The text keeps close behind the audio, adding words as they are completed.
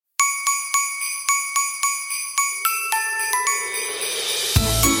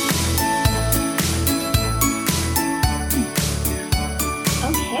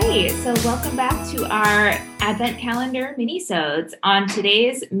So welcome back to our Advent Calendar mini-sodes. On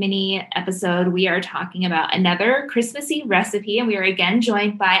today's mini episode, we are talking about another Christmassy recipe, and we are again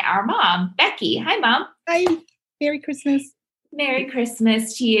joined by our mom, Becky. Hi, Mom. Hi. Merry Christmas. Merry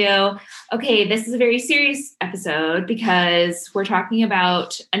Christmas to you. Okay, this is a very serious episode because we're talking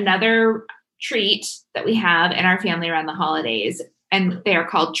about another treat that we have in our family around the holidays, and they are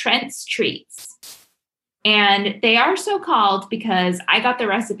called Trent's Treats. And they are so called because I got the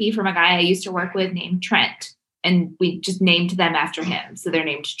recipe from a guy I used to work with named Trent, and we just named them after him. So they're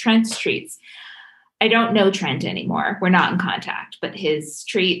named Trent's Treats. I don't know Trent anymore. We're not in contact, but his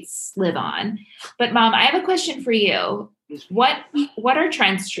treats live on. But Mom, I have a question for you. What are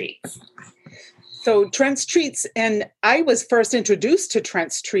Trent's Treats? So Trent's Treats, and I was first introduced to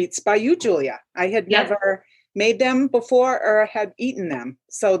Trent's Treats by you, Julia. I had never made them before or had eaten them.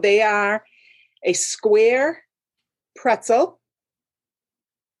 So they are a square pretzel,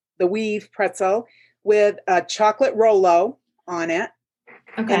 the weave pretzel, with a chocolate Rolo on it.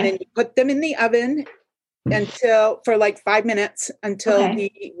 Okay. And then you put them in the oven for like 5 minutes until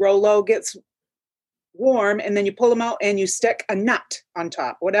the Rolo gets warm, and then you pull them out and you stick a nut on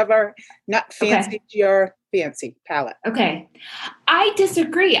top, whatever nut fancy your fancy palate. Okay. I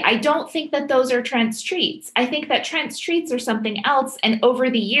disagree. I don't think that those are Trent's Treats. I think that Trent's Treats are something else. And over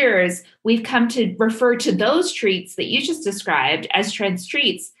the years, we've come to refer to those treats that you just described as Trent's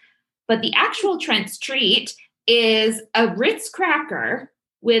Treats. But the actual Trent's Treat is a Ritz cracker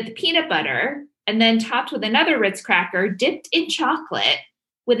with peanut butter and then topped with another Ritz cracker dipped in chocolate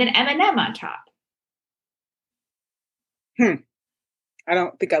with an M&M on top. I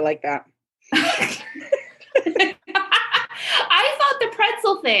don't think I like that. I thought the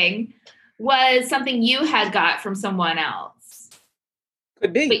pretzel thing was something you had got from someone else.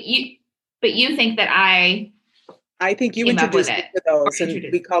 Could be. But you think that I think you introduced me to those,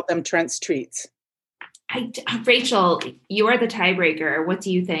 and we called them Trent's Treats. Rachel, you are the tiebreaker. What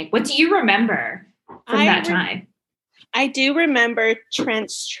do you think? What do you remember from that time? I do remember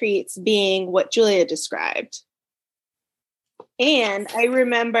Trent's Treats being what Julia described. And I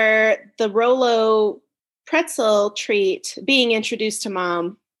remember the Rolo pretzel treat being introduced to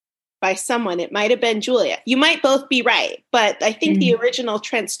Mom by someone. It might have been Julia. You might both be right, but I think the original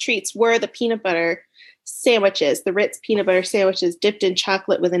Trent's Treats were the peanut butter sandwiches, the Ritz peanut butter sandwiches dipped in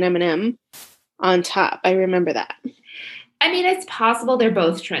chocolate with an M&M on top. I remember that. I mean, it's possible they're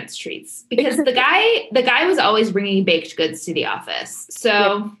both Trent's Treats because the guy was always bringing baked goods to the office.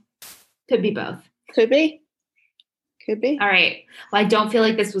 So could be both. Could be. All right. Well, I don't feel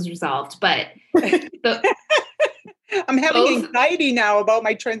like this was resolved, but I'm having anxiety now about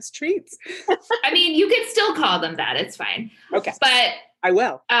my Trent's Treats. I mean, you could still call them that. It's fine. Okay. But I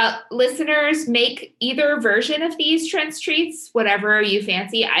will. Listeners, make either version of these Trent's Treats, whatever you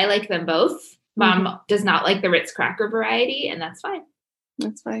fancy. I like them both. Mom does not like the Ritz cracker variety, and that's fine.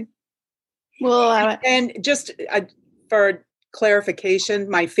 That's fine. Well, and just for clarification,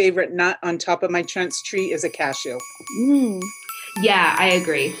 my favorite nut on top of my Trent's Treat is a cashew. Yeah, I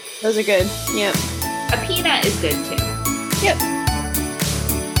agree. Those are good. Yep. A peanut is good too. Yep.